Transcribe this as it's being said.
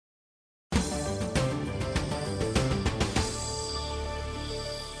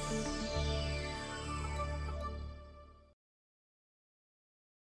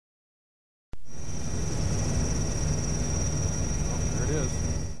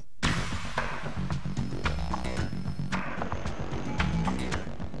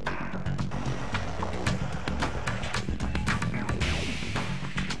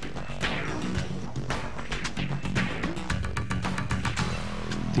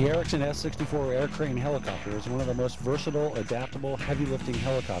The Erickson S-64 AirCrane helicopter is one of the most versatile, adaptable, heavy-lifting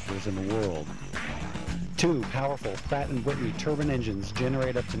helicopters in the world. Two powerful Pratt & Whitney turbine engines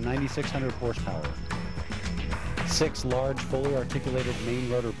generate up to 9,600 horsepower. 6 large, fully articulated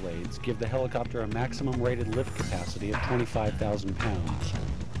main rotor blades give the helicopter a maximum rated lift capacity of 25,000 pounds.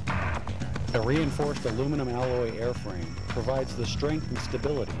 A reinforced aluminum alloy airframe provides the strength and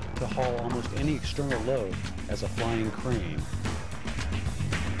stability to haul almost any external load as a flying crane.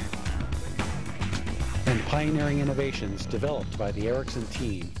 And pioneering innovations developed by the Erickson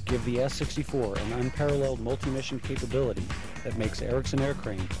team give the S-64 an unparalleled multi-mission capability that makes Erickson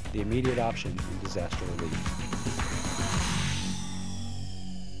AirCrane the immediate option in disaster relief.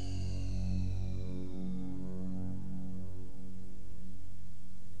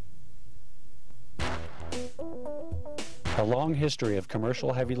 A long history of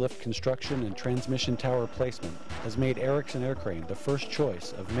commercial heavy lift construction and transmission tower placement has made Erickson AirCrane the first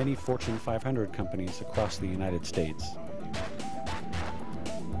choice of many Fortune 500 companies across the United States.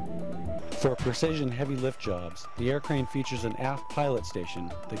 For precision heavy lift jobs, the AirCrane features an aft pilot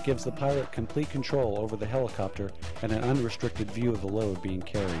station that gives the pilot complete control over the helicopter and an unrestricted view of the load being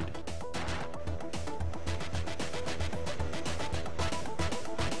carried.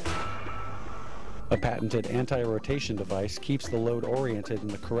 A patented anti-rotation device keeps the load oriented in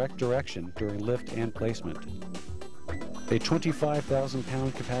the correct direction during lift and placement. A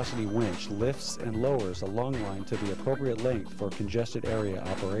 25,000-pound capacity winch lifts and lowers a long line to the appropriate length for congested area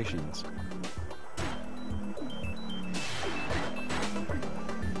operations.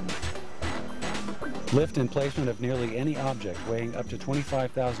 Lift and placement of nearly any object weighing up to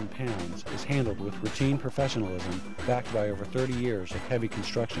 25,000 pounds is handled with routine professionalism backed by over 30 years of heavy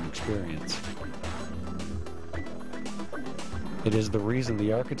construction experience. It is the reason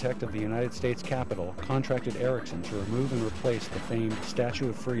the architect of the United States Capitol contracted Erickson to remove and replace the famed Statue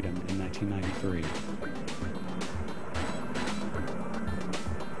of Freedom in 1993.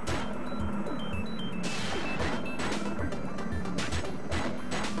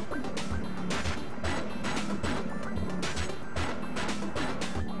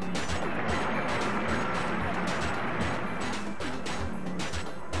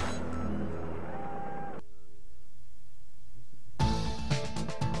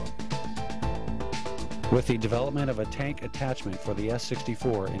 With the development of a tank attachment for the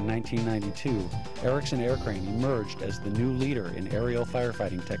S-64 in 1992, Erickson AirCrane emerged as the new leader in aerial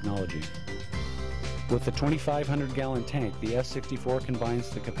firefighting technology. With the 2,500-gallon tank, the S-64 combines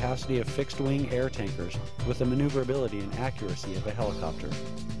the capacity of fixed-wing air tankers with the maneuverability and accuracy of a helicopter.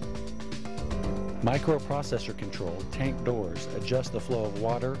 Microprocessor-controlled tank doors adjust the flow of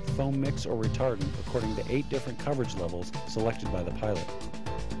water, foam mix, or retardant according to 8 different coverage levels selected by the pilot.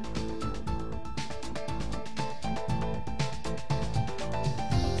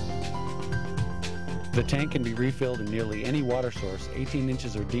 The tank can be refilled in nearly any water source 18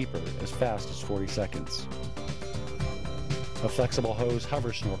 inches or deeper as fast as 40 seconds. A flexible hose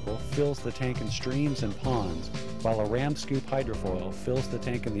hover snorkel fills the tank in streams and ponds, while a ram scoop hydrofoil fills the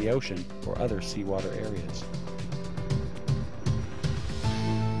tank in the ocean or other seawater areas.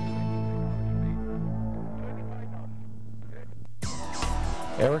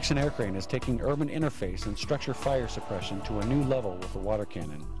 Erickson AirCrane is taking urban interface and structure fire suppression to a new level with the water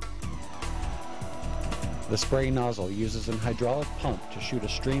cannon. The spray nozzle uses an hydraulic pump to shoot a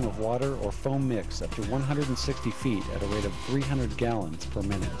stream of water or foam mix up to 160 feet at a rate of 300 gallons per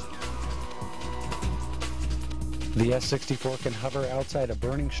minute. The S-64 can hover outside a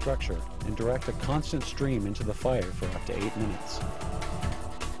burning structure and direct a constant stream into the fire for up to 8 minutes.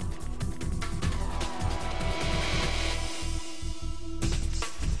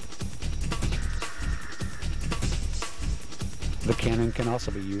 The cannon can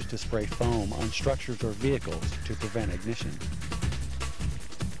also be used to spray foam on structures or vehicles to prevent ignition.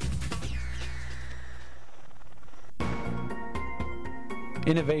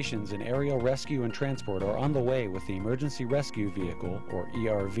 Innovations in aerial rescue and transport are on the way with the Emergency Rescue Vehicle, or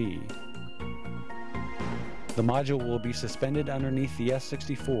ERV. The module will be suspended underneath the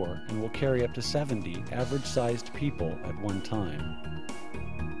S-64 and will carry up to 70 average-sized people at one time.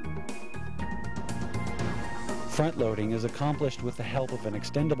 Front loading is accomplished with the help of an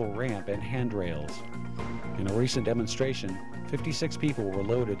extendable ramp and handrails. In a recent demonstration, 56 people were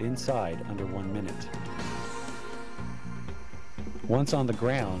loaded inside under 1 minute. Once on the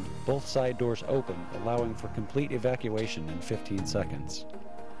ground, both side doors open, allowing for complete evacuation in 15 seconds.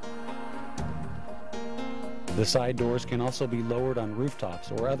 The side doors can also be lowered on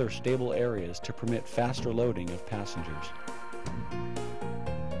rooftops or other stable areas to permit faster loading of passengers.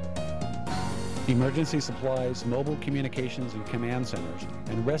 Emergency supplies, mobile communications and command centers,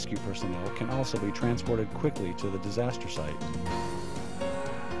 and rescue personnel can also be transported quickly to the disaster site.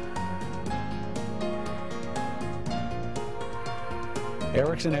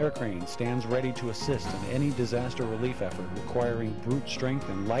 Erickson AirCrane stands ready to assist in any disaster relief effort requiring brute strength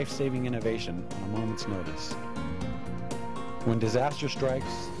and life-saving innovation on a moment's notice. When disaster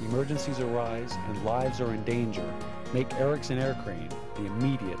strikes, emergencies arise, and lives are in danger, make Erickson AirCrane the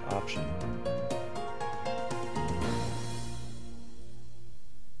immediate option.